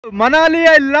Manali,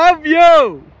 I love you.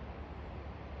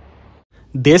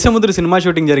 Desamuduru cinema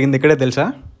shooting జరిగింది ఇక్కడే తెలుసా.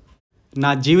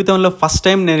 నా జీవితంలో ఫస్ట్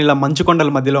టైం నేను ఇలా మంచు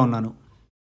కొండల మధ్యలో ఉన్నాను.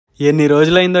 ఎన్ని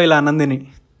రోజులైందో ఇలా ఆనందిని.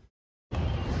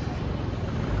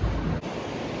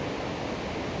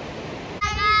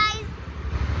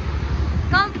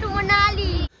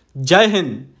 జై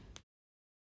హింద్.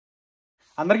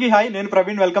 అందరికీ హాయ్, నేను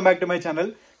Praveen. Welcome back to my channel.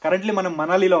 Currently మనం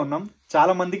మనాలిలో ఉన్నాం.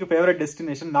 చాలా మందికి ఫేవరెట్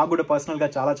డెస్టినేషన్, నాకు కూడా పర్సనల్ గా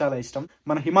చాలా ఇష్టం.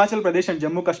 మన హిమాచల్ ప్రదేశ్ అండ్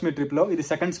జమ్మూ కాశ్మీర్ ట్రిప్ లో ఇది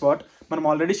సెకండ్ స్పాట్. మనం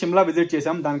ఆల్రెడీ షిమ్లా విజిట్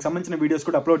చేసాం, దానికి సంబంధించిన వీడియోస్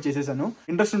కూడా అప్లోడ్ చేసేసాను.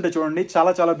 ఇంట్రెస్ట్ ఉంటే చూడండి,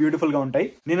 చాలా బ్యూటిఫుల్ గా ఉంటాయి.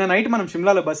 నిన్న నైట్ మనం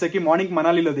షిమ్లాలో బస్ ఎక్కి మార్నింగ్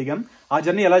మనాలిలో దిగాం. ఆ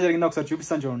జర్నీ ఎలా జరిగిందో ఒకసారి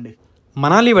చూపిస్తాను చూడండి.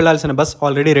 మనాలి వెళ్లాల్సిన బస్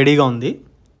ఆల్రెడీ రెడీగా ఉంది.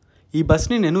 ఈ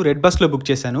బస్ని నేను రెడ్ బస్లో బుక్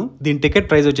చేశాను. దీని టికెట్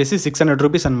ప్రైస్ వచ్చేసి 600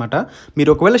 రూపీస్ అనమాట. మీరు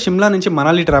ఒకవేళ షిమ్లా నుంచి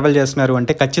మనాలి ట్రావెల్ చేస్తున్నారు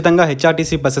అంటే ఖచ్చితంగా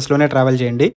హెచ్ఆర్టీసీ బస్సెస్లోనే ట్రావెల్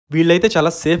చేయండి. వీళ్ళైతే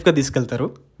చాలా సేఫ్గా తీసుకెళ్తారు.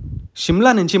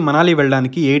 షిమ్లా నుంచి మనాలి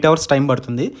వెళ్ళడానికి 8 అవర్స్ టైం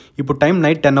పడుతుంది. ఇప్పుడు టైం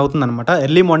నైట్ 10 అవుతుంది అనమాట.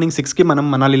 ఎర్లీ మార్నింగ్ 6కి మనం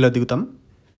మనాలిలో దిగుతాం.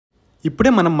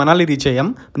 ఇప్పుడే మనం మనాలి రీచ్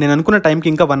అయ్యాం. నేను అనుకున్న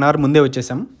టైంకి ఇంకా 1 అవర్ ముందే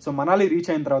వచ్చేసాం. సో మనాలి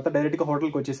రీచ్ అయిన తర్వాత డైరెక్ట్గా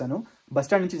హోటల్కి వచ్చేసాను. బస్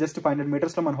స్టాండ్ నుంచి జస్ట్ 500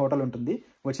 మీటర్స్లో మన హోటల్ ఉంటుంది.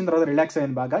 వచ్చిన తర్వాత రిలాక్స్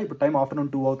అయ్యాను బాగా. ఇప్పుడు టైం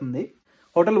ఆఫ్టర్నూన్ 2 అవుతుంది.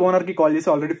 హోటల్ ఓనర్కి కాల్ చేసి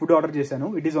ఆల్రెడీ ఫుడ్ ఆర్డర్ చేశాను.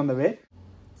 It is on the way.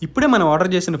 ఇప్పుడే మనం ఆర్డర్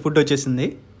చేసిన ఫుడ్ వచ్చేసింది.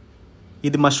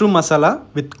 ఇది mushroom masala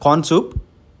with corn soup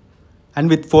and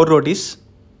with 4 rotis.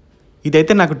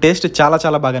 ఇదైతే నాకు టేస్ట్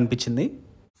చాలా బాగా అనిపించింది.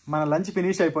 మన లంచ్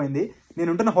ఫినిష్ అయిపోయింది. నేను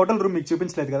ఉంటున్న హోటల్ రూమ్ మీకు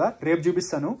చూపించలేదు కదా, రేపు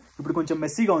చూపిస్తాను. ఇప్పుడు కొంచెం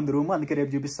మెస్సీగా ఉంది రూమ్, అందుకే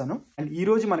రేపు చూపిస్తాను. అండ్ ఈ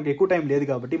రోజు మనకి ఎక్కువ టైం లేదు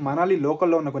కాబట్టి మనాలి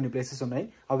లోకల్లో ఉన్న కొన్ని ప్లేసెస్ ఉన్నాయి,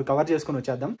 అవి కవర్ చేసుకుని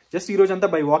వచ్చేద్దాం. జస్ట్ ఈ రోజు అంతా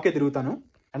బై వాకే తిరుగుతాను.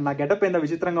 అండ్ నా గెటప్ ఎంత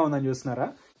విచిత్రంగా ఉందని చూస్తున్నారా.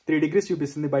 3 degrees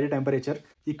చూపిస్తుంది బయట టెంపరేచర్.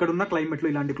 ఇక్కడ ఉన్న క్లైమేట్లో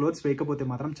ఇలాంటి క్లోత్స్ వేయకపోతే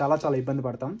మాత్రం చాలా ఇబ్బంది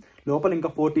పడతాం. లోపల ఇంకా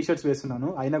 4 t-shirts వేస్తున్నాను,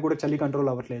 అయినా కూడా చలి కంట్రోల్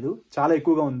అవ్వట్లేదు, చాలా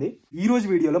ఎక్కువగా ఉంది. ఈ రోజు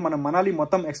వీడియోలో మనం మనాలి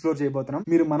మొత్తం ఎక్స్ప్లోర్ చేయబోతున్నాం.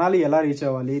 మీరు మనాలి ఎలా రీచ్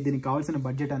అవ్వాలి, దీనికి కావాల్సిన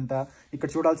బడ్జెట్ ఎంత, ఇక్కడ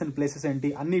చూడాల్సిన ప్లేసెస్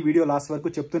ఏంటి, అన్ని వీడియో లాస్ట్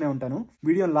వరకు చెప్తూనే ఉంటాను.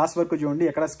 వీడియో లాస్ట్ వరకు చూడండి,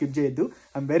 ఎక్కడ స్కిప్ చేయొద్దు.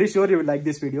 I'm very sure you will like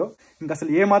this video. ఇంకా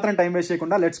అసలు ఏ మాత్రం టైం వేస్ట్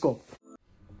చేయకుండా లెట్స్ గో.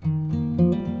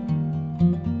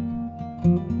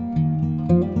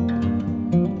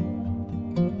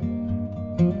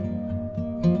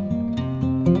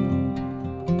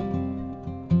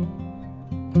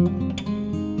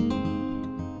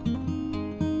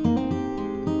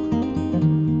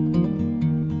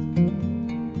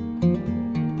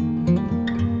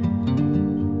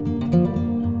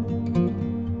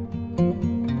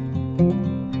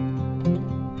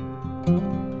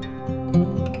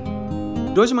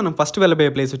 ఈరోజు మనం ఫస్ట్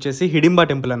వెళ్ళబోయే ప్లేస్ వచ్చేసి హిడింబా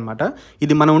టెంపుల్ అనమాట.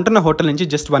 ఇది మనం ఉంటున్న హోటల్ నుంచి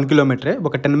జస్ట్ 1 కిలోమీటరే.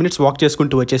 ఒక 10 minutes వాక్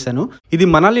చేసుకుంటూ వచ్చేసాను. ఇది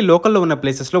మనాలి లోకల్లో ఉన్న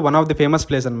ప్లేసెస్లో one of the famous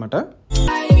place అనమాట.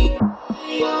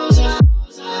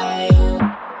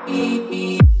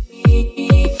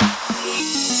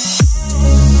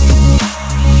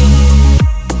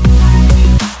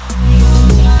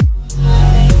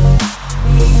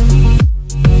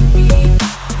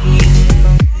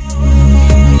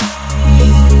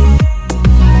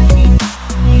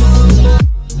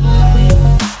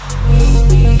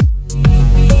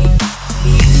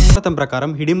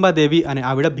 ప్రకారం హిడింబా దేవి అనే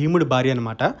ఆవిడ భీముడి భార్య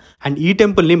అనమాట. అండ్ ఈ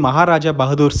టెంపుల్ ని మహారాజా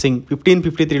బహదూర్ సింగ్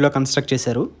 1553లో కన్స్ట్రక్ట్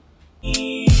చేశారు.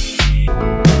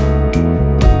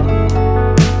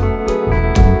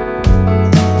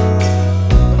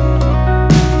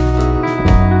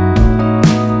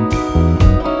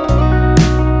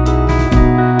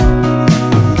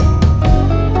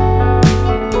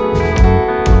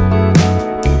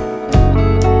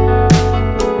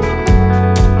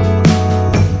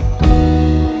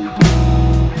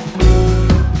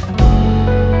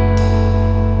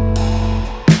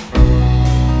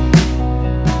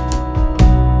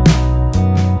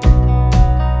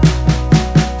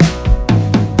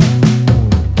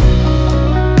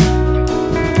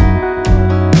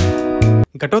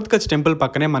 ఘటోత్కచ్ టెంపుల్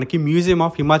పక్కనే మనకి museum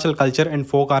of Himachal culture and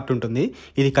folk art ఉంటుంది.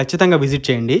 ఇది ఖచ్చితంగా విజిట్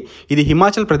చేయండి. ఇది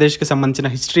హిమాచల్ ప్రదేశ్కి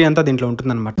సంబంధించిన హిస్టరీ అంతా దీంట్లో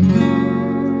ఉంటుందన్నమాట.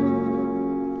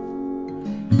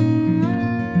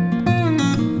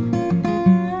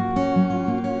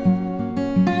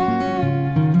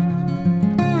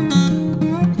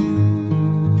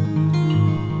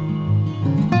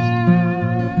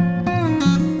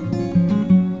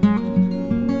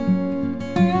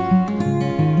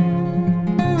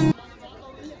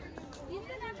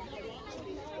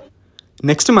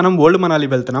 నెక్స్ట్ మనం ఓల్డ్ మనాలి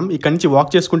వెళ్తున్నాం. ఇక్కడ నుంచి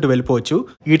వాక్ చేసుకుంటూ వెళ్ళిపోవచ్చు.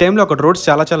 ఈ టైంలో అక్కడ రోడ్స్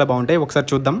చాలా బాగుంటాయి, ఒకసారి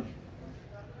చూద్దాం.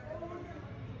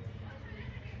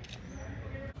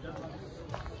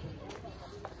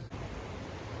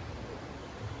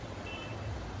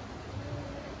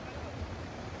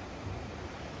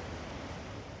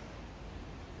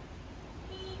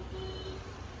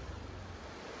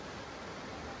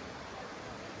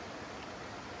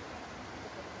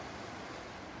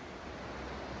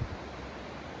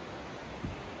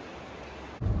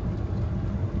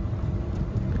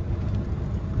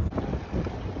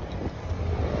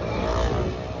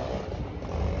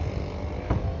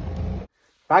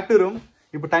 Back to room.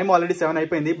 ఇప్పుడు టైం ఆల్రెడీ 7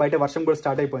 అయిపోయింది. బయట వర్షం కూడా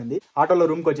స్టార్ట్ అయిపోయింది. ఆటోలో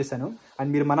రూమ్కి వచ్చేసాను. అండ్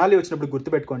మీరు మనాలి వచ్చినప్పుడు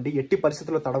గుర్తుపెట్టుకోండి, ఎట్టి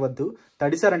పరిస్థితుల్లో తడవద్దు.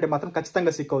 తడిసారంటే మాత్రం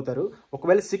ఖచ్చితంగా సిక్ అవుతారు.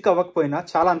 ఒకవేళ సిక్ అవ్వకపోయినా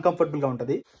చాలా అన్కంఫర్టబుల్ గా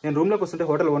ఉంటుంది. నేను రూమ్ లోకి వస్తుంటే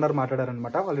hotel owner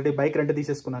మాట్లాడారనమాట. Already bike rent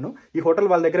తీసేసుకున్నాను. ఈ హోటల్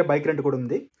వాళ్ళ దగ్గర బైక్ రెంట్ కూడా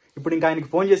ఉంది. ఇప్పుడు ఇంకా ఆయనకి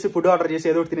ఫోన్ చేసి ఫుడ్ ఆర్డర్ చేసి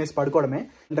ఏదో ఒకటి తినేసి పడుకోవడమే.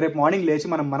 రేపు మార్నింగ్ లేచి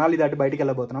మనం మనాలి దాటి బయటికి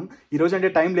వెళ్ళబోతున్నాం. ఈ రోజు అంటే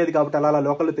టైం లేదు కాబట్టి అలా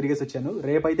లోకల్లో తిరిగేసి వచ్చాను.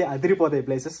 రేపైతే అదిరిపోతాయి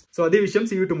ప్లేసెస్. సో అది విషయం.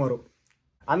 See you tomorrow.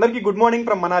 అందరికీ గుడ్ మార్నింగ్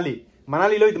ఫ్రమ్ మనాలి.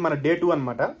 మనాలిలో ఇది మన డే 2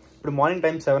 అనమాట. ఇప్పుడు మార్నింగ్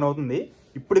టైం 7 అవుతుంది.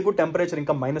 ఇప్పుడు కూడా టెంపరేచర్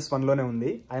ఇంకా -1లోనే ఉంది.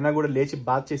 అయినా కూడా లేచి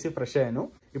బాత్ చేసి ఫ్రెష్ అయ్యాను.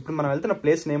 ఇప్పుడు మనం వెళ్తున్న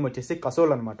ప్లేస్ నేమ్ వచ్చేసి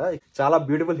కసోల్ అనమాట. చాలా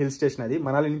బ్యూటిఫుల్ హిల్ స్టేషన్ అది.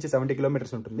 మనాలి నుంచి 70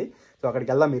 కిలోమీటర్స్ ఉంటుంది. సో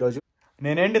అక్కడికి వెళ్దాం ఈ రోజు.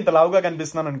 నేనేంటి ఇంత లావుగా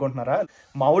కనిపిస్తున్నాను అనుకుంటున్నారా?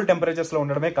 మామూలు టెంపరేచర్స్ లో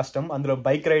ఉండడమే కష్టం, అందులో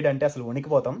బైక్ రైడ్ అంటే అసలు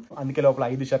వణికిపోతాం. అందుకే లోపల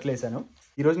 5 షర్ట్లు వేసాను.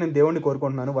 ఈ రోజు నేను దేవుడిని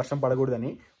కోరుకుంటున్నాను వర్షం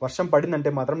పడకూడదని. వర్షం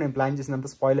పడిందంటే మాత్రం నేను ప్లాన్ చేసినంత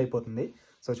స్పాయిల్ అయిపోతుంది.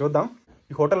 సో చూద్దాం.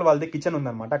 ఈ హోటల్ వాళ్ళది కిచెన్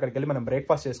ఉందన్నమాట. అక్కడికి వెళ్ళి మనం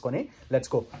బ్రేక్ఫాస్ట్ చేసుకొని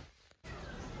లెట్స్ గో.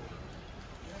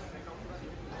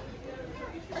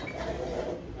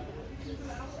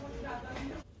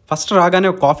 ఫస్ట్ రాగానే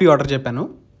ఒక కాఫీ ఆర్డర్ చెప్పాను.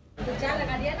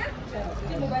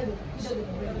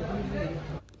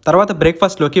 తర్వాత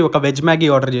బ్రేక్ఫాస్ట్లోకి ఒక వెజ్ మ్యాగీ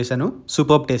ఆర్డర్ చేశాను.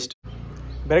 Super taste.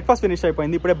 బ్రేక్ఫాస్ట్ ఫినిష్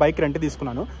అయిపోయింది. ఇప్పుడే బైక్ రెంట్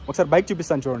తీసుకున్నాను. ఒకసారి బైక్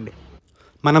చూపిస్తాను చూడండి.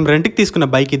 మనం రెంట్కి తీసుకున్న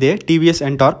బైక్ ఇదే, టీవీఎస్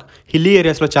ఎంటార్క్. హిల్లీ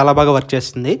ఏరియాస్లో చాలా బాగా వర్క్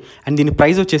చేస్తుంది. అండ్ దీని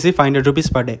ప్రైస్ వచ్చేసి 500 రూపీస్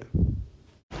పర్ డే.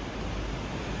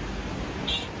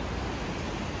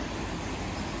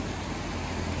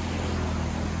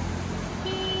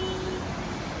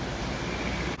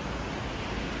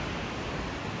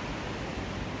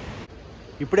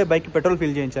 ఇప్పుడే బైక్ పెట్రోల్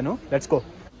ఫిల్ చేయించాను. Let's go.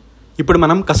 ఇప్పుడు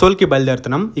మనం కసోల్కి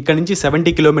బయలుదేరుతున్నాం. ఇక్కడ నుంచి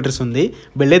 70 కిలోమీటర్స్ ఉంది.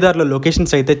 వెళ్ళేదారిలో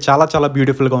లొకేషన్స్ అయితే చాలా చాలా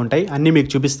బ్యూటిఫుల్గా ఉంటాయి. అన్నీ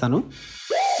మీకు చూపిస్తాను.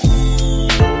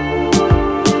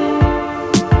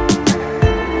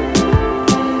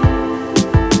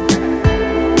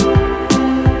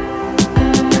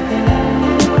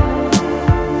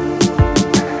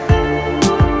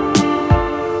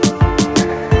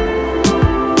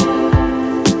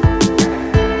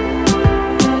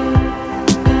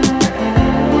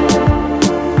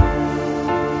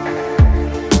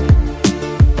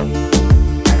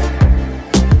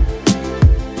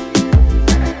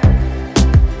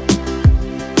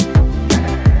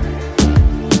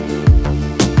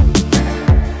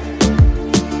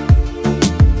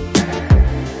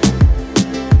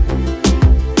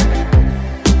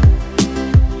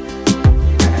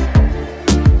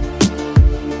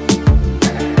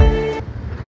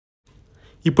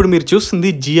 ఇప్పుడు మీరు చూస్తుంది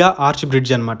జియా ఆర్చ్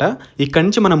బ్రిడ్జ్ అనమాట. ఇక్కడ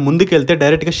నుంచి మనం ముందుకు వెళ్తే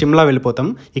డైరెక్ట్గా షిమ్లా వెళ్ళిపోతాం.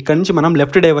 ఇక్కడ నుంచి మనం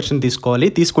లెఫ్ట్ డైవర్షన్ తీసుకోవాలి.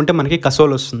 తీసుకుంటే మనకి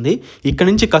కసోల్ వస్తుంది. ఇక్కడ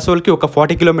నుంచి కసోల్కి ఒక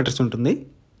 40 కిలోమీటర్స్ ఉంటుంది.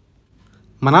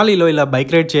 మనాలిలో ఇలా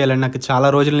బైక్ రైడ్ చేయాలని నాకు చాలా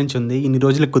రోజుల నుంచి ఉంది. ఇన్ని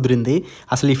రోజులకు కుదిరింది.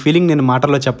 అసలు ఈ ఫీలింగ్ నేను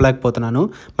మాటల్లో చెప్పలేకపోతున్నాను.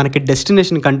 మనకి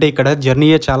డెస్టినేషన్ కంటే ఇక్కడ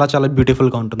జర్నీయే చాలా చాలా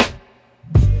బ్యూటిఫుల్గా ఉంటుంది.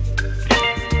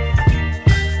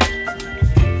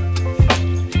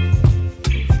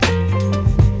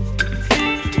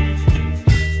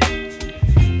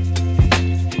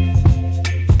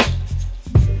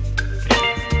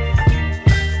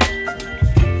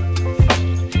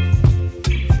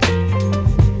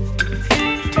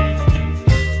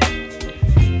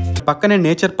 పక్కనే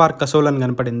నేచర్ పార్క్ కసోల్ అని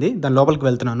కనపడింది. దాని లోపలికి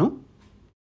వెళ్తున్నాను.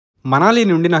 మనాలి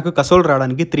నుండి నాకు కసోల్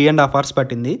రావడానికి 3.5 hours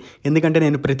పట్టింది. ఎందుకంటే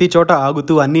నేను ప్రతి చోట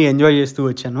ఆగుతూ అన్నీ ఎంజాయ్ చేస్తూ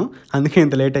వచ్చాను. అందుకే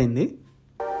ఇంత లేట్ అయింది.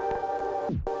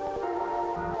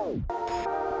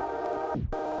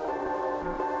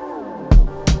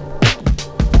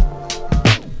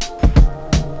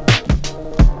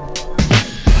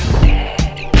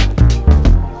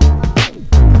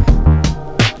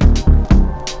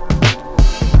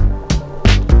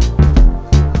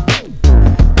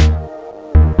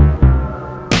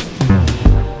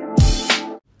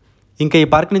 ఇంకా ఈ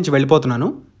పార్క్ నుంచి వెళ్ళిపోతున్నాను.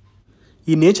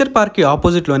 ఈ నేచర్ పార్క్కి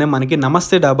ఆపోజిట్లోనే మనకి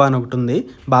నమస్తే డాబా అని ఒకటి ఉంది.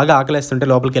 బాగా ఆకలేస్తుంటే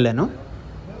లోపలికి వెళ్ళాను.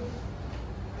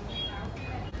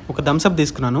 ఒక థమ్స్అప్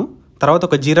తీసుకున్నాను. తర్వాత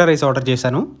ఒక జీరా రైస్ ఆర్డర్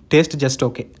చేశాను. Taste just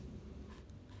okay.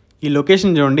 ఈ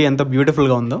లొకేషన్ చూడండి ఎంత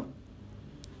బ్యూటిఫుల్గా ఉందో.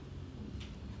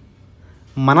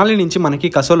 మనాలి నుంచి మనకి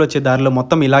కసోల్ వచ్చే దారిలో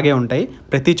మొత్తం ఇలాగే ఉంటాయి.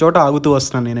 ప్రతి చోట ఆగుతూ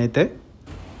వస్తున్నాను నేనైతే.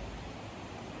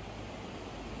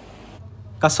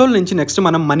 కసోల్ నుంచి నెక్స్ట్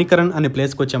మనం మణికరణ్ అనే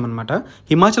ప్లేస్కి వచ్చామన్నమాట.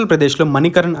 హిమాచల్ ప్రదేశ్లో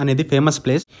మణికరణ్ అనేది ఫేమస్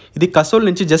ప్లేస్. ఇది కసోల్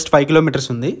నుంచి జస్ట్ 5 కిలోమీటర్స్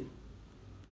ఉంది.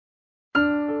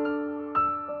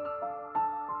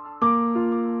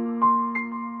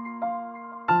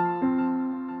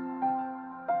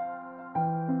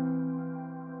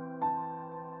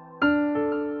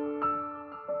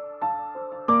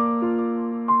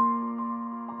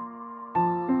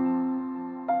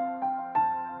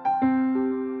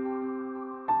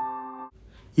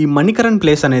 ఈ మణికరణ్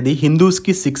ప్లేస్ అనేది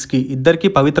హిందూస్కి సిఖ్స్కి ఇద్దరికి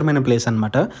పవిత్రమైన ప్లేస్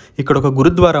అనమాట. ఇక్కడ ఒక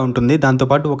గురుద్వారా ఉంటుంది,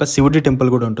 దాంతోపాటు ఒక శివుడి టెంపుల్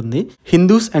కూడా ఉంటుంది.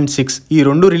 హిందూస్ అండ్ సిఖ్స్ ఈ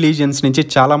రెండు రిలీజియన్స్ నుంచి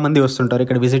చాలామంది వస్తుంటారు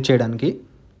ఇక్కడ విజిట్ చేయడానికి.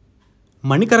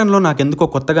 మణికరణ్లో నాకు ఎందుకో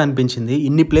కొత్తగా అనిపించింది.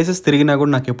 ఇన్ని ప్లేసెస్ తిరిగినా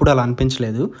కూడా నాకు ఎప్పుడు అలా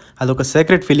అనిపించలేదు. అదొక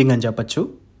సీక్రెట్ ఫీలింగ్ అని చెప్పచ్చు.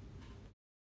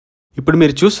 ఇప్పుడు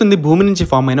మీరు చూస్తుంది భూమి నుంచి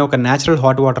ఫామ్ అయిన ఒక న్యాచురల్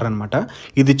హాట్ వాటర్ అనమాట.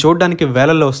 ఇది చూడడానికి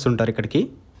వేలల్లో వస్తుంటారు ఇక్కడికి.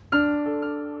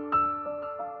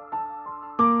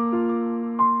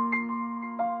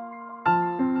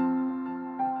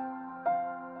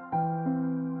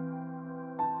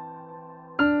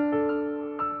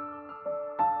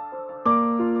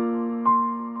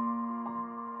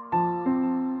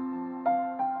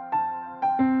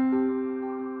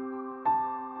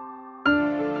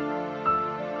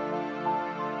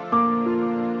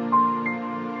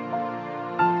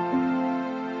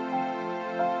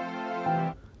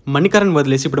 మణికరణ్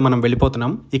వదిలేసి ఇప్పుడు మనం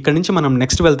వెళ్ళిపోతున్నాం. ఇక్కడ నుంచి మనం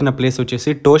నెక్స్ట్ వెళ్తున్న ప్లేస్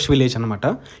వచ్చేసి టోష్ విలేజ్ అనమాట.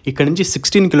 ఇక్కడ నుంచి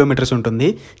 16 కిలోమీటర్స్ ఉంటుంది.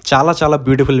 చాలా చాలా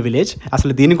బ్యూటిఫుల్ విలేజ్.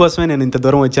 అసలు దీనికోసమే నేను ఇంత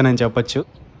దూరం వచ్చానని చెప్పొచ్చు.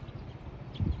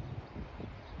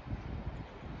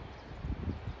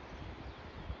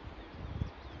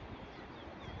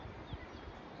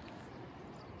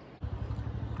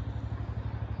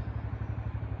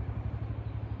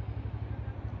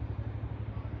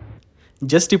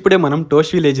 జస్ట్ ఇప్పుడే మనం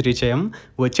టోష్ విలేజ్ రీచ్ అయ్యాం.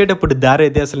 వచ్చేటప్పుడు దారి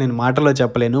అయితే అసలు నేను మాటలో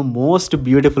చెప్పలేను. మోస్ట్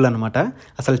బ్యూటిఫుల్ అనమాట.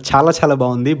 అసలు చాలా చాలా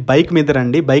బాగుంది. బైక్ మీద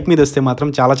రండి, బైక్ మీద వస్తే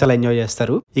మాత్రం చాలా చాలా ఎంజాయ్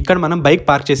చేస్తారు. ఇక్కడ మనం బైక్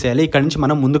పార్క్ చేసేయాలి, ఇక్కడ నుంచి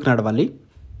మనం ముందుకు నడవాలి.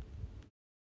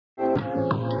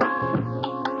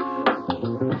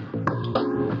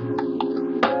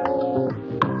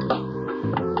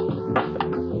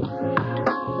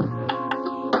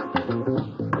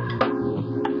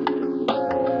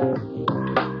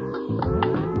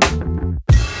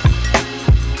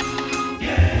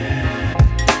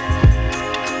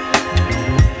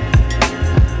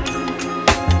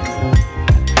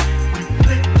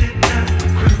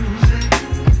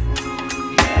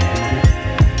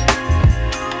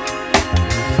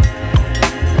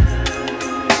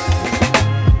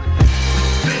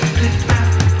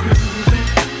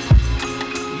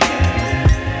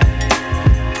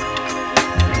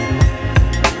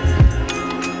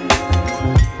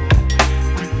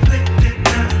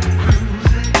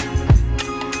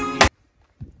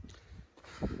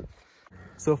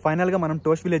 సో ఫైనల్గా మనం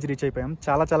టోష్ విలేజ్ రీచ్ అయిపోయాం.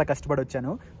 చాలా చాలా కష్టపడి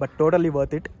వచ్చాను, బట్ టోటల్లీ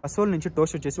వర్త్ ఇట్. అసోల్ నుంచి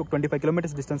టోష్ వచ్చేసి ఒక 25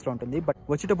 కిలోమీటర్స్ డిస్టెన్స్ లో ఉంటుంది. బట్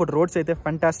వచ్చేటప్పుడు రోడ్స్ అయితే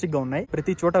ఫంటాస్టిక్ గా ఉన్నాయి.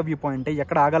 ప్రతి చోట వ్యూ పాయింట్,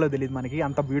 ఎక్కడ ఆగాలో తెలియదు మనకి,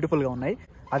 అంత బ్యూటిఫుల్ గా ఉన్నాయి.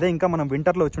 అదే ఇంకా మనం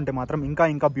వింటర్ లో వచ్చుంటే మాత్రం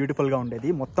ఇంకా బ్యూటిఫుల్ గా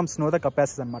ఉండేది. మొత్తం స్నోతో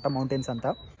కప్పేస్తుంది అనమాట మౌంటైన్స్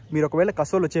అంతా. మీరు ఒకవేళ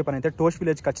కసోల్ వచ్చే పని అయితే టోష్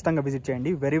విలేజ్ ఖచ్చితంగా విజిట్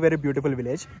చేయండి. Very beautiful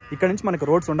village. ఇక్కడ నుంచి మనకి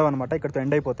రోడ్స్ ఉండవు అనమాట, ఇక్కడతో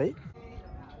ఎండ్ అయిపోతాయి.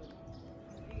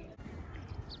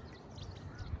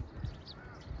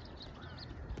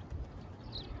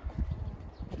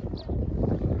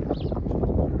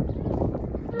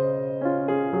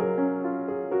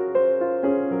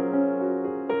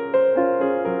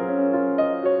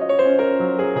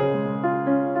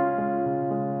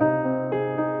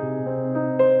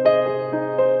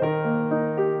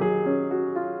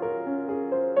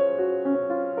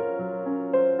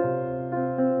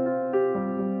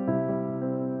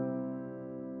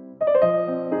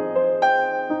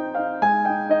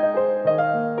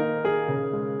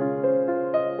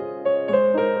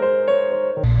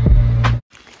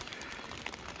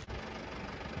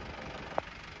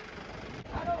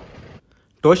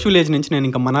 టోష్ విలేజ్ నుంచి నేను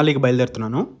ఇంకా మనాలికి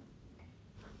బయలుదేరుతున్నాను.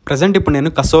 ప్రజెంట్ ఇప్పుడు నేను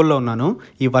కసోల్లో ఉన్నాను.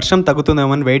 ఈ వర్షం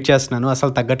తగ్గుతుందేమో అని వెయిట్ చేస్తున్నాను,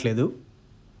 అసలు తగ్గట్లేదు.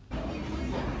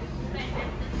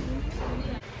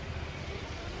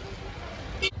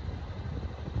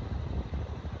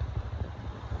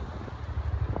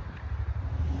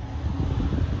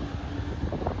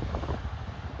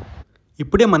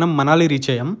 ఇప్పుడే మనం మనాలి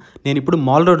రీచ్ అయ్యాం. నేను ఇప్పుడు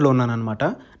మాల్ రోడ్లో ఉన్నాను అనమాట.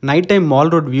 Night time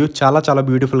mall road view చాలా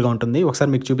బ్యూటిఫుల్గా ఉంటుంది.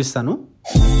 ఒకసారి మీకు చూపిస్తాను.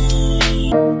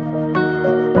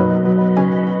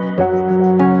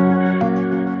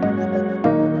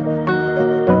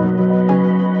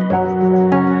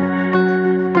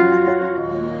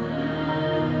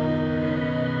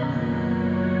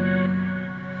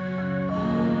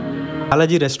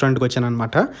 బాలాజీ రెస్టారెంట్కి వచ్చాను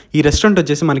అనమాట. ఈ రెస్టారెంట్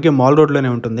వచ్చేసి మనకి మాల్ రోడ్లోనే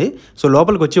ఉంటుంది. సో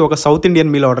లోపలికి వచ్చి ఒక సౌత్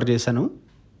ఇండియన్ మీల్ ఆర్డర్ చేశాను.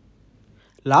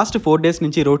 లాస్ట్ 4 days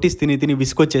నుంచి రోటీస్ తిని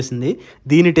విసుకొచ్చేసింది.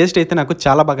 దీని టేస్ట్ అయితే నాకు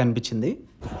చాలా బాగా అనిపించింది.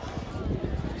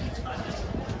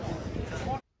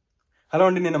 హలో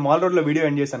అండి, నేను మాల్ రోడ్లో వీడియో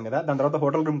ఎండ్ చేశాను కదా, దాని తర్వాత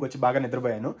హోటల్ రూమ్కి వచ్చి బాగా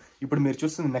నిద్రపోయాను. ఇప్పుడు మీరు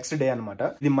చూస్తుంది నెక్స్ట్ డే అనమాట.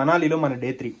 ఇది మనాలిలో మన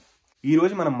డే 3. ఈ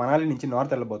రోజు మనం మనాలి నుంచి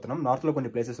నార్త్ వెళ్ళబోతున్నాం. నార్త్లో కొన్ని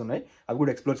ప్లేసెస్ ఉన్నాయి, అవి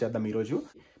కూడా ఎక్స్ప్లోర్ చేద్దాం ఈ రోజు.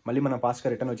 మళ్ళీ మనం ఫాస్ట్గా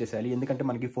రిటర్న్ వచ్చేసేయాలి, ఎందుకంటే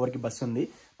మనకి 4కి బస్సు ఉంది.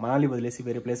 మనాలి వదిలేసి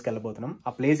వేరే ప్లేస్కి వెళ్ళబోతున్నాం.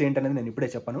 ఆ ప్లేస్ ఏంటనేది నేను ఇప్పుడే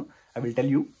చెప్పను, ఐ విల్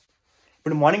టెల్ యూ.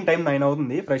 ఇప్పుడు మార్నింగ్ టైం 9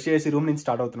 అవుతుంది. ఫ్రెష్ చేసి రూమ్ నుంచి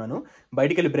స్టార్ట్ అవుతున్నాను.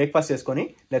 బయటికి వెళ్ళి బ్రేక్ఫాస్ట్ చేసుకొని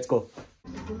లెట్స్ గో.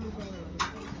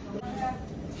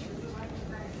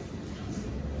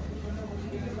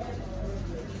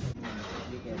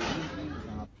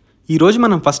 ఈ రోజు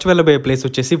మనం ఫస్ట్ వెళ్ళబోయే ప్లేస్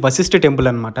వచ్చేసి వశిష్ఠ టెంపుల్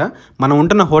అనమాట. మనం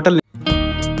ఉంటున్న హోటల్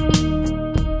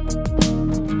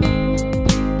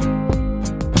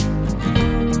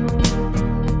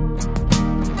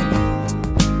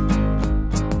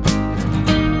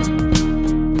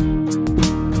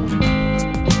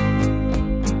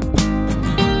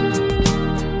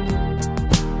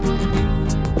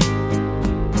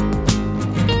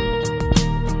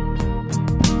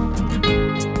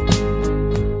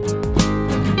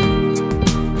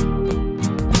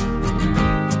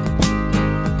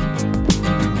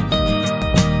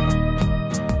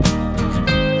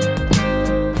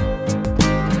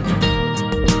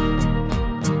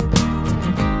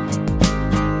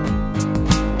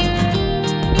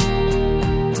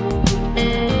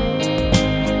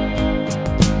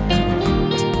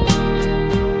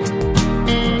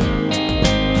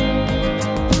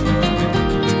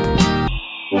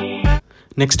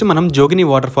నెక్స్ట్ మనం జోగిని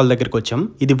వాటర్ ఫాల్ దగ్గరికి వచ్చాం.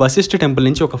 ఇది వశిష్ఠ టెంపుల్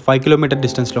నుంచి ఒక 5 కిలోమీటర్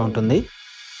డిస్టెన్స్లో ఉంటుంది.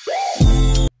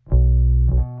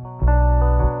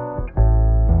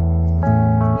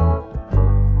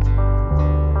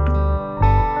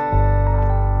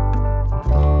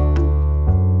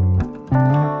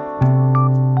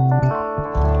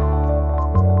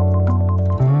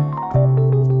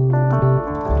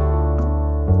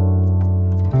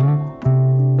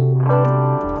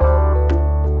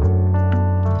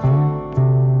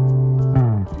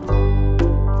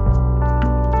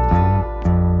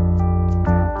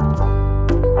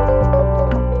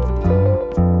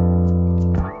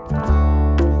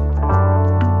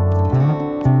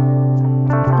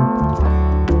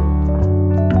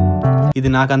 ఇది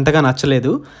నాకు అంతగా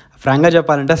నచ్చలేదు. ఫ్రాంక్గా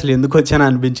చెప్పాలంటే అసలు ఎందుకు వచ్చానో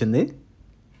అనిపించింది.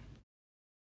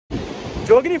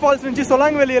 జోగిని ఫాల్స్ నుంచి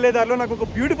సోలాంగ్ వ్యాలీ వెళ్ళే దారిలో నాకు ఒక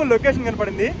బ్యూటిఫుల్ లొకేషన్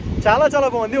కనపడింది. చాలా చాలా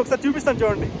బాగుంది. ఒకసారి చూపిస్తాను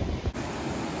చూడండి.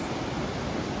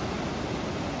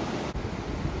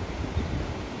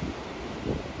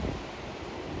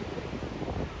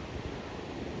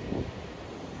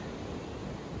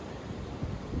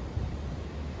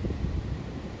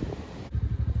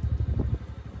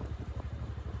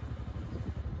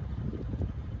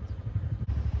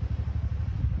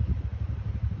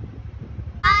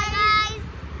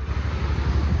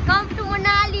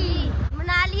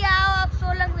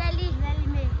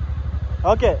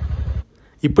 ఓకే,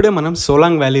 ఇప్పుడే మనం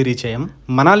సోలాంగ్ వ్యాలీ రీచ్ అయ్యాం.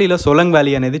 మనాలిలో సోలాంగ్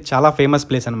వ్యాలీ అనేది చాలా ఫేమస్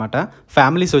ప్లేస్ అనమాట.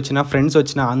 ఫ్యామిలీస్ వచ్చినా ఫ్రెండ్స్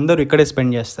వచ్చినా అందరూ ఇక్కడే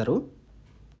స్పెండ్ చేస్తారు.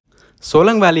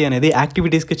 సోలాంగ్ వ్యాలీ అనేది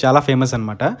యాక్టివిటీస్కి చాలా ఫేమస్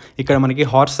అనమాట. ఇక్కడ మనకి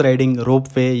హార్స్ రైడింగ్, రోప్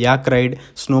వే, యాక్ రైడ్,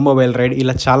 స్నోమొబైల్ రైడ్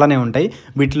ఇలా చాలానే ఉంటాయి.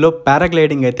 వీటిలో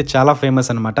పారాగ్లైడింగ్ అయితే చాలా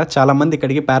ఫేమస్ అనమాట. చాలామంది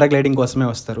ఇక్కడికి పారాగ్లైడింగ్ కోసమే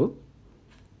వస్తారు.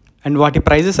 అండ్ వాటి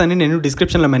ప్రైజెస్ అని నేను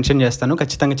డిస్క్రిప్షన్లో మెన్షన్ చేస్తాను,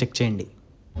 ఖచ్చితంగా చెక్ చేయండి.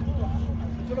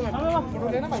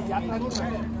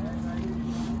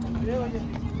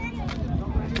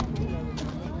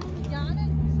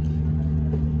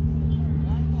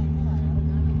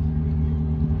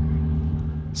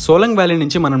 సోలాంగ్ వ్యాలీ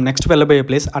నుంచి మనం నెక్స్ట్ వెళ్ళబోయే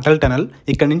ప్లేస్ అటల్ టనల్.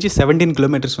 ఇక్కడ నుంచి 17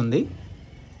 కిలోమీటర్స్ ఉంది.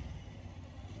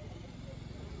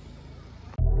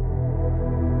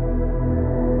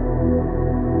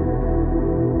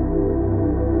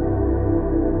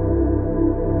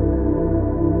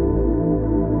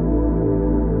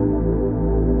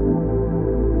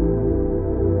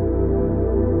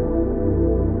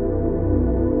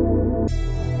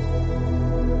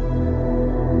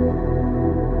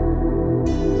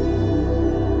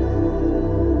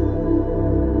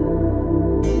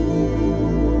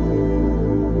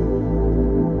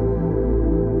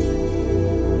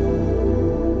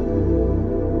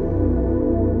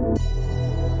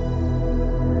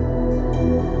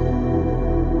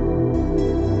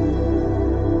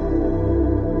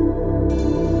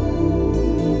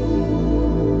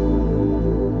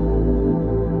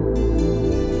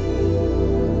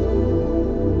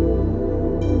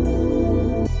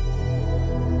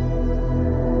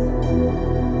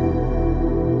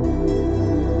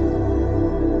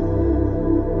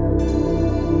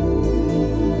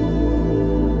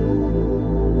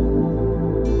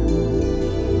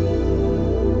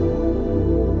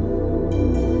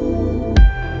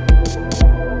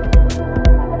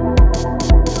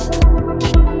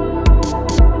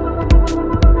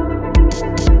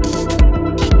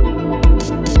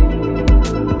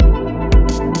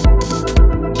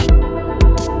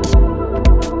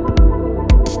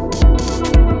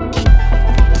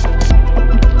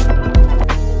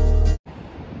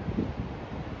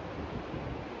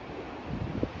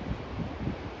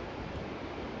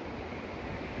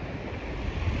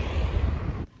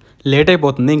 లేట్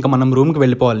అయిపోతుంది, ఇంకా మనం రూమ్కి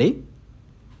వెళ్ళిపోవాలి.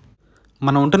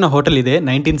 మనం ఉంటున్న హోటల్ ఇదే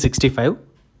 1965.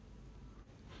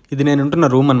 ఇది నేను ఉంటున్న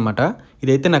రూమ్ అనమాట.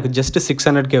 ఇదైతే నాకు జస్ట్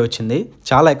 600కే వచ్చింది,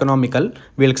 చాలా ఎకనామికల్.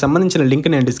 వీళ్ళకి సంబంధించిన లింక్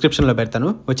నేను డిస్క్రిప్షన్లో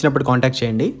పెడతాను, వచ్చినప్పుడు కాంటాక్ట్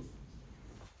చేయండి.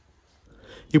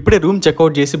 ఇప్పుడే రూమ్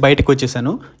చెక్అవుట్ చేసి బయటకు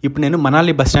వచ్చేసాను. ఇప్పుడు నేను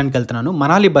మనాలి బస్ స్టాండ్కి వెళ్తున్నాను.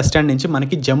 మనాలి బస్ స్టాండ్ నుంచి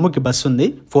మనకి జమ్మూకి బస్సు ఉంది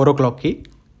 4 o'clockకి.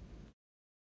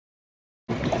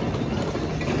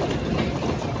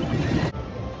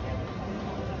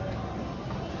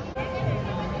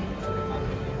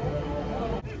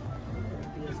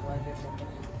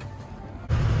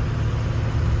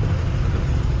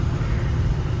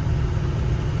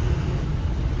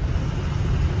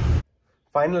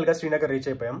 ఫైనల్గా శ్రీనగర్ రీచ్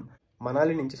అయిపోయాం.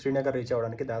 మనాలి నుంచి శ్రీనగర్ రీచ్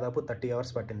అవ్వడానికి దాదాపు 30 hours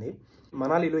పట్టింది.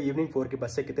 మనాలిలో ఈవినింగ్ 4కి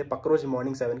బస్ ఎక్కితే పక్క రోజు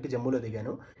మార్నింగ్ 7కి జమ్మూలో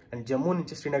దిగాను. అండ్ జమ్మూ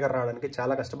నుంచి శ్రీనగర్ రావడానికి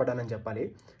చాలా కష్టపడ్డానని చెప్పాలి.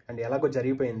 అండ్ ఎలాగో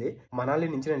జరిగిపోయింది. మనాలి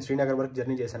నుంచి నేను శ్రీనగర్ వరకు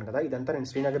జర్నీ చేశాను కదా, ఇదంతా నేను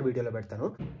శ్రీనగర్ వీడియోలో పెడతాను.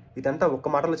 ఇదంతా ఒక్క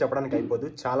మాటలో చెప్పడానికి అయిపోదు,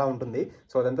 చాలా ఉంటుంది.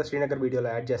 సో అదంతా శ్రీనగర్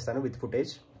వీడియోలో యాడ్ చేస్తాను విత్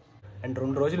ఫుటేజ్. అండ్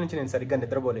 2 రోజుల నుంచి నేను సరిగ్గా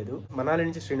నిద్రపోలేదు. మనాలి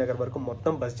నుంచి శ్రీనగర్ వరకు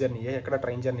మొత్తం బస్ జర్నీయే, ఎక్కడ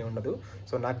ట్రైన్ జర్నీ ఉండదు.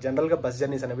 సో నాకు జనరల్గా బస్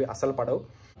జర్నీస్ అనేవి అసలు పడవు.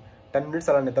 10 minutes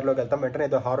అలా నిద్రలోకి వెళ్తాం, వెంటనే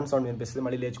ఏదో హార్న్ సౌండ్ వినిపిస్తుంది,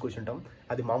 మళ్ళీ లేచి కూర్చుంటాం.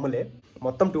 అది మామూలే.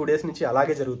 మొత్తం 2 days నుంచి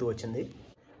అలాగే జరుగుతూ వచ్చింది.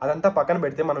 అదంతా పక్కన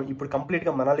పెడితే మనం ఇప్పుడు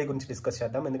కంప్లీట్గా మనాలి గురించి డిస్కస్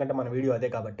చేద్దాం, ఎందుకంటే మన వీడియో అదే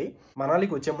కాబట్టి.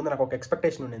 మనాలికి వచ్చే ముందు నాకు ఒక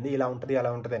ఎక్స్పెక్టేషన్ ఉండింది, ఇలా ఉంటుంది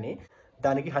అలా ఉంటుందని.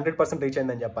 దానికి 100% రీచ్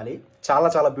అయిందని చెప్పాలి. చాలా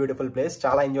చాలా బ్యూటిఫుల్ ప్లేస్,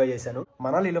 చాలా ఎంజాయ్ చేశాను.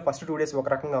 మనాలిలో ఫస్ట్ 2 days ఒక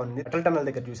రకంగా ఉంది. అటల్ టనల్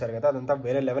దగ్గర చూశారు కదా, అదంతా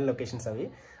వేరే లెవెల్ లొకేషన్స్ అవి.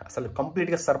 అసలు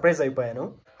కంప్లీట్గా సర్ప్రైజ్ అయిపోయాను.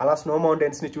 అలా స్నో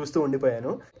మౌంటైన్స్ని చూస్తూ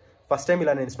ఉండిపోయాను. ఫస్ట్ టైం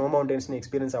ఇలా నేను స్నో మౌంటైన్స్ని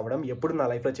ఎక్స్పీరియన్స్ అవ్వడం, ఎప్పుడు నా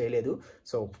లైఫ్లో చేయలేదు.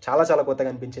 సో చాలా చాలా కొత్తగా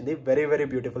అనిపించింది. Very very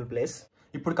beautiful place.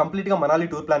 ఇప్పుడు కంప్లీట్గా మనాలి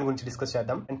టూర్ ప్లాన్ గురించి డిస్కస్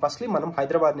చేద్దాం. అండ్ ఫస్ట్లీ మనం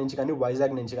హైదరాబాద్ నుంచి కానీ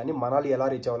వైజాగ్ నుంచి కానీ మనాలి ఎలా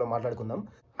రీచ్ అవ్వాలో మాట్లాడుకుందాం.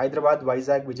 హైదరాబాద్,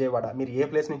 వైజాగ్, విజయవాడ, మీరు ఏ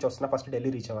ప్లేస్ నుంచి వస్తున్నా ఫస్ట్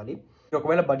ఢిల్లీ రీచ్ అవ్వాలి. మీరు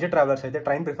ఒకవేళ బడ్జెట్ ట్రావెలర్స్ అయితే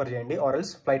ట్రైన్ ప్రిఫర్ చేయండి,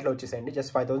 ఆర్ఎల్స్ ఫ్లైట్లో వచ్చేసేయండి.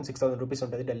 జస్ట్ 5,000-6,000 రూపీస్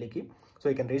ఉంటుంది ఢిల్లీకి. So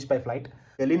you can reach by flight.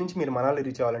 Delhi నుంచి మీరు మనాలి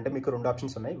రీచ్ అవ్వాలంటే మీకు 2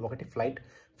 ఆప్షన్స్ ఉన్నాయి. ఒకటి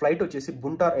ఫ్లైట్ వచ్చేసి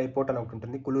బుంటార్ ఎయిర్పోర్ట్ అని ఒకటి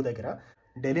ఉంటుంది కులు దగ్గర.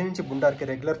 ఢిల్లీ నుంచి బుంటార్కి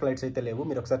రెగ్యులర్ ఫ్లైట్స్ అయితే లేవు,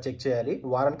 మీరు ఒకసారి చెక్ చేయాలి.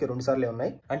 వారానికి 2 సార్లే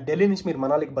ఉన్నాయి. అండ్ ఢిల్లీ నుంచి మీరు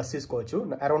మనాలికి బస్ తీసుకోవచ్చు.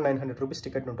 అరౌండ్ 900 రూపీస్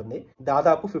టికెట్ ఉంటుంది.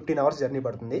 దాదాపు 15 hours జర్నీ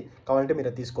పడుతుంది. కావాలంటే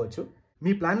మీరు తీసుకోవచ్చు.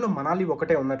 మీ ప్లాన్లో మనాలి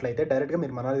ఒకటే ఉన్నట్లయితే డైరెక్ట్గా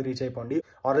మీరు మనాలి రీచ్ అయిపోండి.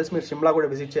 ఆర్ఎల్స్ మీరు షిమ్లా కూడా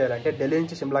విజిట్ చేయాలంటే ఢిల్లీ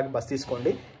నుంచి షిమ్లాకి బస్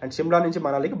తీసుకోండి, అండ్ షిమ్లా నుంచి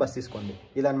మనాలికి బస్ తీసుకోండి.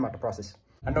 ఇదన్నమాట ప్రాసెస్.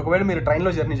 అండ్ ఒకవేళ మీరు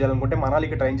ట్రైన్లో జర్నీ చేయాలనుకుంటే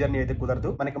మనాలికి ట్రైన్ జర్నీ అయితే కుదరదు.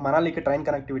 మనకి మనాలికి ట్రైన్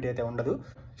కనెక్టివిటీ అయితే ఉండదు.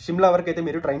 షిమ్లా వరకు అయితే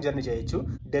మీరు ట్రైన్ జర్నీ చేయొచ్చు.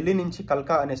 ఢిల్లీ నుంచి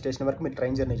కల్కా అనే స్టేషన్ వరకు మీరు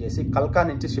ట్రైన్ జర్నీ చేసి కల్కా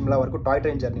నుంచి షిమ్లా వరకు టాయ్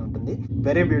ట్రైన్ జర్నీ ఉంటుంది.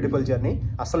 వెరీ బ్యూటిఫుల్ జర్నీ,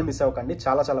 అస్సలు మిస్ అవ్వకండి,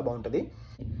 చాలా చాలా బాగుంటుంది.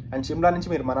 అండ్ షిమ్లా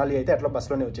నుంచి మీరు మనాలి అయితే అట్లా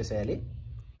బస్సులోనే వచ్చేసేయాలి.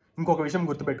 ఇంకొక విషయం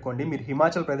గుర్తుపెట్టుకోండి, మీరు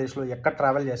హిమాచల్ ప్రదేశ్లో ఎక్కడ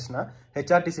ట్రావెల్ చేసినా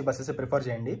హెచ్ఆర్టీసీ బస్సెస్ ప్రిఫర్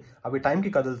చేయండి. అవి టైంకి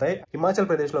కదులుతాయి. హిమాచల్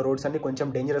ప్రదేశ్లో రోడ్స్ అన్ని కొంచెం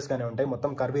డేంజరస్గానే ఉంటాయి,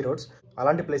 మొత్తం కర్వీ రోడ్స్.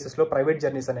 అలాంటి ప్లేసెస్లో ప్రైవేట్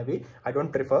జర్నీస్ అనేవి ఐ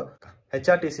డోంట్ ప్రిఫర్.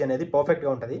 హెచ్ఆర్టీసీ అనేది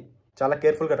పర్ఫెక్ట్గా ఉంటుంది, చాలా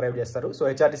కేర్ఫుల్గా డ్రైవ్ చేస్తారు. సో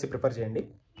హెచ్ఆర్టీసీ ప్రిఫర్ చేయండి.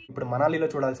 ఇప్పుడు మనాలిలో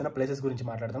చూడాల్సిన ప్లేసెస్ గురించి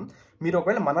మాట్లాడదాం. మీరు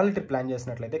ఒకవేళ మనాలి ట్రిప్ ప్లాన్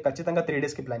చేసినట్లయితే ఖచ్చితంగా 3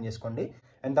 daysకి ప్లాన్ చేసుకోండి.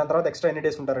 అండ్ దాని తర్వాత ఎక్స్ట్రా ఎన్ని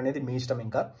డేస్ ఉంటారు అనేది మీ ఇష్టం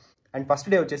ఇంకా. అండ్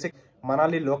ఫస్ట్ డే వచ్చేసి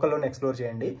మనాలి లోకల్లోనే ఎక్స్ప్లోర్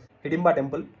చేయండి. Hidimba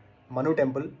temple, Manu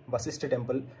temple, Vashishtha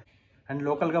temple, and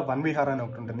లోకల్గా వన్ విహార్ అని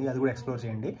ఒకటి ఉంటుంది, అది కూడా ఎక్స్ప్లోర్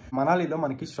చేయండి. మనాలిలో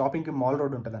మనకి షాపింగ్కి మాల్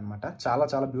రోడ్ ఉంటుంది అనమాట. చాలా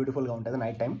చాలా బ్యూటిఫుల్గా ఉంటుంది.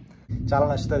 నైట్ టైం చాలా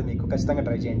నచ్చుతుంది మీకు, ఖచ్చితంగా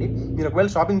ట్రై చేయండి. మీరు ఒకవేళ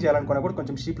షాపింగ్ చేయాలనుకున్నా కూడా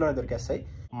కొంచెం షీప్లోనే దొరికేస్తాయి.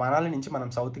 మనాలి నుంచి మనం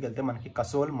సౌత్కి వెళ్తే మనకి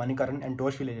కసోల్, మణికరణ్ అండ్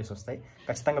టోష్ విలేజెస్ వస్తాయి.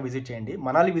 ఖచ్చితంగా విజిట్ చేయండి.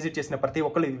 మనాలి విజిట్ చేసిన ప్రతి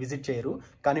ఒక్కరు ఇది విజిట్ చేయరు,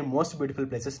 కానీ మోస్ట్ బ్యూటిఫుల్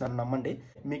ప్లేసెస్, నన్ను నమ్మండి.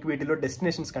 మీకు వీటిలో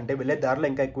డెస్టినేషన్స్ కంటే వెళ్ళే దారిలో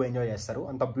ఇంకా ఎక్కువ ఎంజాయ్ చేస్తారు.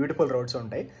 అంత బ్యూటిఫుల్ రోడ్స్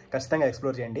ఉంటాయి, ఖచ్చితంగా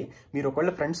ఎక్స్ప్లోర్ చేయండి. మీరు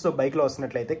ఒకవేళ ఫ్రెండ్స్తో బైక్లో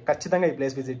వస్తున్నట్లయితే ఖచ్చితంగా ఈ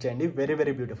ప్లేస్ విజిట్ చేయండి. Very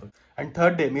very beautiful. And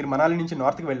third day మీరు మనాలి నుంచి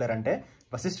నార్త్కి వెళ్ళారంటే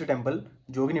వశిష్ఠ టెంపుల్,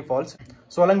 జోగిని ఫాల్స్,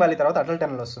 సోలంగ్ వ్యాలీ తర్వాత అటల్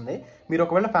టనల్ వస్తుంది. మీరు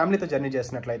ఒకవేళ ఫ్యామిలీతో జర్నీ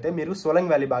చేసినట్లయితే మీరు సోలంగ్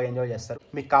వ్యాలీ బాగా ఎంజాయ్ చేస్తారు.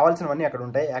 మీకు కావాల్సినవన్నీ అక్కడ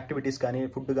ఉంటాయి, యాక్టివిటీస్ కానీ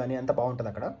ఫుడ్ కానీ అంత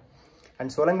బాగుంటుంది అక్కడ.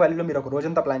 అండ్ సోలంగ్ వ్యాలీలో మీరు ఒక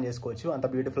రోజంతా ప్లాన్ చేసుకోవచ్చు, అంత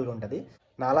బ్యూటిఫుల్గా ఉంటుంది.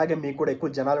 అలాగే మీకు కూడా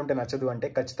ఎక్కువ జనాలు ఉంటే నచ్చదు అంటే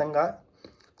ఖచ్చితంగా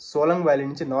సోలంగ్ వ్యాలీ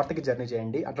నుంచి నార్త్కి జర్నీ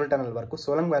చేయండి అటల్ టనల్ వరకు.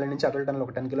 సోలంగ్ వ్యాలీ నుంచి అటల్ టనల్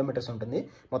ఒక 10 kilometers ఉంటుంది.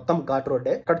 మొత్తం ఘాట్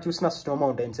రోడ్డే. అక్కడ చూసిన స్నో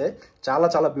మౌంటైన్సే, చాలా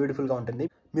చాలా బ్యూటిఫుల్గా ఉంటుంది.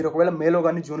 మీరు ఒకవేళ మేలో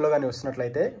కానీ జూన్లో కానీ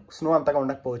వస్తున్నట్లయితే స్నో అంతగా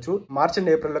ఉండకపోవచ్చు. మార్చ్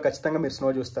అండ్ ఏప్రిల్లో ఖచ్చితంగా మీరు స్నో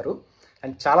చూస్తారు.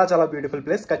 అండ్ చాలా చాలా బ్యూటిఫుల్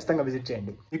ప్లేస్, ఖచ్చితంగా విజిట్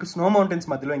చేయండి. మీకు స్నో మౌంటైన్స్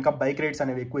మధ్యలో ఇంకా బైక్ రైడ్స్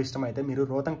అనేవి ఎక్కువ ఇష్టం అయితే మీరు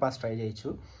రోహతంగ్ పాస్ ట్రై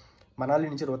చేయొచ్చు. మనాలి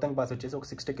నుంచి రోహతంగ్ పాస్ వచ్చేసి ఒక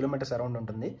 60 kilometers అరౌండ్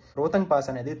ఉంటుంది. రోహతంగ్ పాస్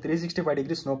అనేది 365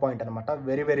 degrees స్నో పాయింట్ అనమాట.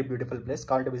 వెరీ వెరీ బ్యూటిఫుల్ ప్లేస్,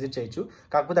 కావాలంటే విజిట్ చేయొచ్చు.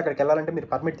 కాకపోతే అక్కడికి వెళ్ళాలంటే మీరు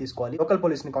పర్మిట్ తీసుకోవాలి. లోకల్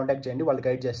పోలీస్ని కాంటాక్ట్ చేయండి, వాళ్ళు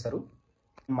గైడ్ చేస్తారు.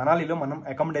 మనాలిలో మనం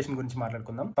అకామిడేషన్ గురించి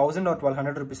మాట్లాడుకుందాం. 1000 or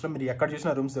 1200 రూపీస్ లో మీరు ఎక్కడ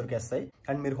చూసిన రూమ్స్ దొరికేస్తాయి.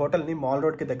 అండ్ మీరు హోటల్ ని మాల్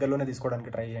రోడ్ కి దగ్గరలోనే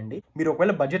తీసుకోవడానికి ట్రై చేయండి. మీరు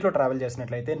ఒకవేళ బడ్జెట్ లో ట్రావెల్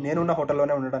చేసినట్లయితే నేనున్న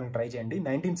హోటల్లోనే ఉండడానికి ట్రై చేయండి.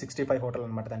 1965 హోటల్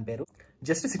అనమాట దాని పేరు.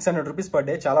 Just 600 rupees per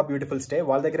day. చాలా బ్యూటిఫుల్ స్టే.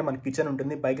 వాళ్ళ దగ్గర మనకి కిచెన్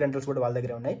ఉంటుంది, బైక్ రెంటల్స్ కూడా వాళ్ళ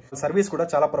దగ్గర ఉన్నాయి. సర్వీస్ కూడా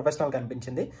చాలా ప్రొఫెషనల్ గా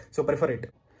అనిపించింది. So prefer it.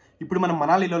 ఇప్పుడు మనం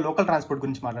మనాలిలో లోకల్ ట్రాన్స్పోర్ట్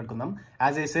గురించి మాట్లాడుకుందాం.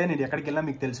 యాజ్ ఏ సే నేను ఎక్కడికి వెళ్ళినా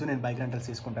మీకు తెలుసు, నేను బైక్ రెంటల్స్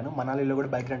తీసుకుంటాను. మనాలిలో కూడా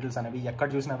బైక్ రెంటల్స్ అనేవి ఎక్కడ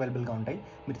చూసినా అవైలబుల్గా ఉంటాయి,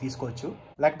 మీరు తీసుకోవచ్చు.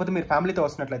 లేకపోతే మీరు ఫ్యామిలీతో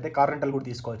వస్తున్నట్లయితే కార్ రెంటల్ కూడా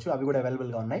తీసుకోవచ్చు, అవి కూడా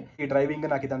అవైలబుల్గా ఉన్నాయి. ఈ డ్రైవింగ్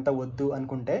నాకు ఇదంతా వద్దు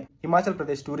అనుకుంటే హిమాచల్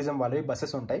ప్రదేశ్ టూరిజం వాళ్ళవి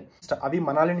బస్సెస్ ఉంటాయి. అవి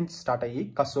మనాలి నుంచి స్టార్ట్ అయ్యి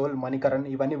కసోల్, మణికరణ్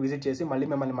ఇవన్నీ విజిట్ చేసి మళ్ళీ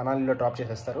మిమ్మల్ని మనాలిలో డ్రాప్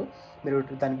చేసేస్తారు. మీరు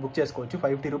దానికి బుక్ చేసుకోవచ్చు.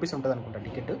 50 రూపీస్ ఉంటుంది అనుకుంటా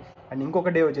టికెట్. అండ్ ఇంకొక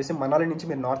డే వచ్చేసి మనాలి నుంచి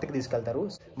మీరు నార్త్కి తీసుకెళ్తారు.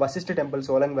 Vashishtha temple,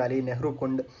 Solang valley, Nehru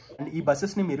Kund. And ఈ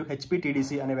బస్సెస్ని మీరు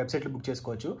HPTDC అనే వెబ్సైట్లో బుక్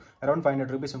చేసుకోవచ్చు. అరౌండ్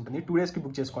 500 రూపీస్ ఉంటుంది. 2 డేస్కి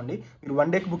బుక్ చేసుకోండి. మీరు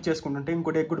 1 డేకి బుక్ చేసుకుంటుంటే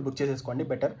ఇంకో డేకి కూడా బుక్ చేసేసుకోండి.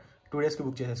 బెటర్ 2 డేస్కి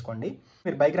బుక్ చేసేసుకోండి.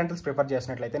 మీరు బైక్ రెంటల్స్ ప్రిఫర్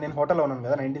చేసినట్లయితే నేను హోటల్లో ఉన్నాను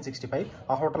కదా 1965,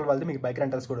 ఆ హోటల్ వాళ్ళది మీకు బైక్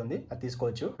రెంటల్స్ కూడా ఉంది, అది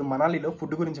తీసుకోవచ్చు. మనాలిలో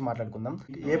ఫుడ్ గురించి మాట్లాడుకుందాం.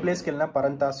 ఏ ప్లేస్కి వెళ్ళినా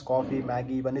పరంతాస్, కాఫీ,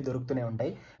 మ్యాగీ ఇవన్నీ దొరుకుతూనే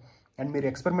ఉంటాయి. అండ్ మీరు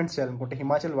ఎక్స్పెరిమెంట్స్ చేయాలనుకుంటే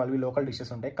హిమాచల్ వాళ్ళవి లోకల్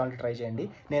డిషెస్ ఉంటాయి, కాబట్టి ట్రై చేయండి.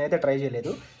 నేనైతే ట్రై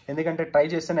చేయలేదు, ఎందుకంటే ట్రై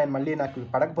చేస్తే నేను మళ్ళీ నాకు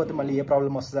పడకపోతే మళ్ళీ ఏ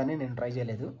ప్రాబ్లం వస్తుందని నేను ట్రై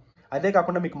చేయలేదు. అదే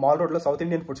కాకుండా మీకు మాల్ రోడ్లో సౌత్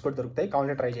ఇండియన్ ఫుడ్స్ కూడా దొరుకుతాయి,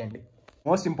 కాబట్టి ట్రై చేయండి.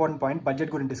 మోస్ట్ ఇంపార్టెంట్ పాయింట్ బడ్జెట్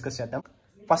గురించి డిస్కస్ చేద్దాం.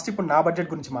 ఫస్ట్ ఇప్పుడు నా బడ్జెట్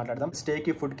గురించి మాట్లాడదాం.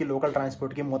 స్టేకి, ఫుడ్కి, లోకల్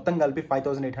ట్రాన్స్పోర్ట్కి మొత్తం కలిపి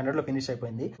 5800లో ఫినిష్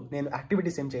అయిపోయింది. నేను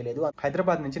యాక్టివిటీస్ ఏం చేయలేదు.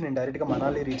 హైదరాబాద్ నుంచి నేను డైరెక్ట్గా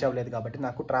మనాలి రీచ్ అవ్వలేదు కాబట్టి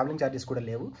నాకు ట్రావెలింగ్ ఛార్జెస్ కూడా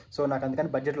లేవు. సో నాకు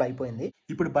అందుకని బడ్జెట్లో అయిపోయింది.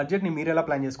 ఇప్పుడు బడ్జెట్ని మీరు ఎలా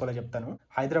ప్లాన్ చేసుకోవాలో చెప్తాను.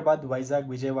 హైదరాబాద్,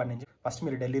 వైజాగ్, విజయవాడ నుంచి ఫస్ట్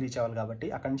మీరు ఢిల్లీ రీచ్ అవ్వాలి కాబట్టి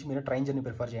అక్కడ నుంచి మీరు ట్రైన్ జర్నీ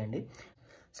ప్రిఫర్ చేయండి.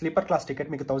 స్లీపర్ క్లాస్ టికెట్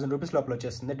మీకు 1000 రూపీస్ లోపల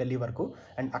వచ్చేస్తుంది ఢిల్లీ వరకు.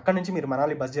 అండ్ అక్కడ నుంచి మీరు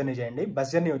మనాలి బస్ జర్నీ చేయండి. బస్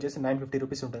జర్నీ వచ్చేసి 950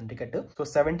 రూపీస్ ఉంటుంది టికెట్. సో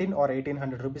 1700 or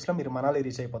 1800 రూపీస్లో మీరు మనాలి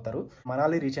రీచ్ అయిపోతారు.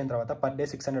 మనాలి రీచ్ అయిన తర్వాత పర్ డే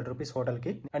 600 రూపీస్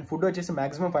హోటల్కి. అండ్ ఫుడ్ వచ్చేసి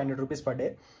maximum 500 rupees per day.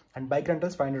 And bike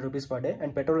rentals 500 rupees per day.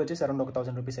 And petrol వచ్చేసి అరౌండ్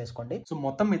 1000 రూపీస్ వేసుకోండి. సో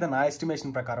మొత్తం మీద నా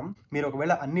ఎస్టిమేషన్ ప్రకారం మీరు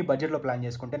ఒకవేళ అన్ని బడ్జెట్లో ప్లాన్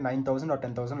చేసుకుంటే 9000 or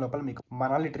 10,000 లోపల మీకు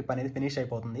మనాలి ట్రిప్ అనేది ఫినిష్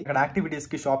అయిపోతుంది. ఇక్కడ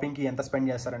యాక్టివిటీస్కి, షాపింగ్కి ఎంత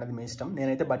స్పెండ్ చేస్తారనేది మీ ఇష్టం.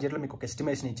 నేనైతే బడ్జెట్లో మీకు ఒక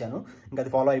ఎస్టిమేషన్ ఇచ్చాను, ఇంకా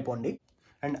అది ఫాలో అయిపోండి.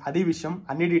 అండ్ అదే విషయం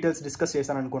అన్ని డీటెయిల్స్ డిస్కస్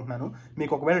చేశాను అనుకుంటున్నాను.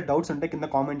 మీకు ఒకవేళ డౌట్స్ ఉంటే కింద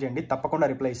కామెంట్ చేయండి, తప్పకుండా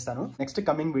రిప్లై ఇస్తాను. నెక్స్ట్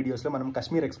కమింగ్ వీడియోస్లో మనం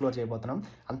కాశ్మీర్ ఎక్స్ప్లోర్ చేయబోతున్నాం.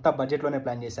 అంతా బడ్జెట్లోనే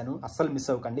ప్లాన్ చేశాను, అస్సలు మిస్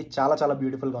అవ్వకండి. చాలా చాలా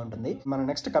బ్యూటిఫుల్గా ఉంటుంది. మన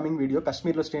నెక్స్ట్ కమింగ్ వీడియో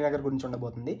కాశ్మీర్లో శ్రీనగర్ గురించి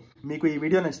ఉండబోతుంది. మీకు ఈ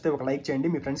వీడియో నచ్చితే ఒక లైక్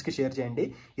చేయండి, మీ ఫ్రెండ్స్కి షేర్ చేయండి.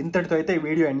 ఇంతటితో అయితే ఈ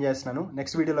వీడియో ఎండ్ చేస్తున్నాను.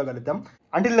 నెక్స్ట్ వీడియోలో కలుద్దాం.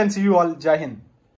 Until then see you all. జై హింద్.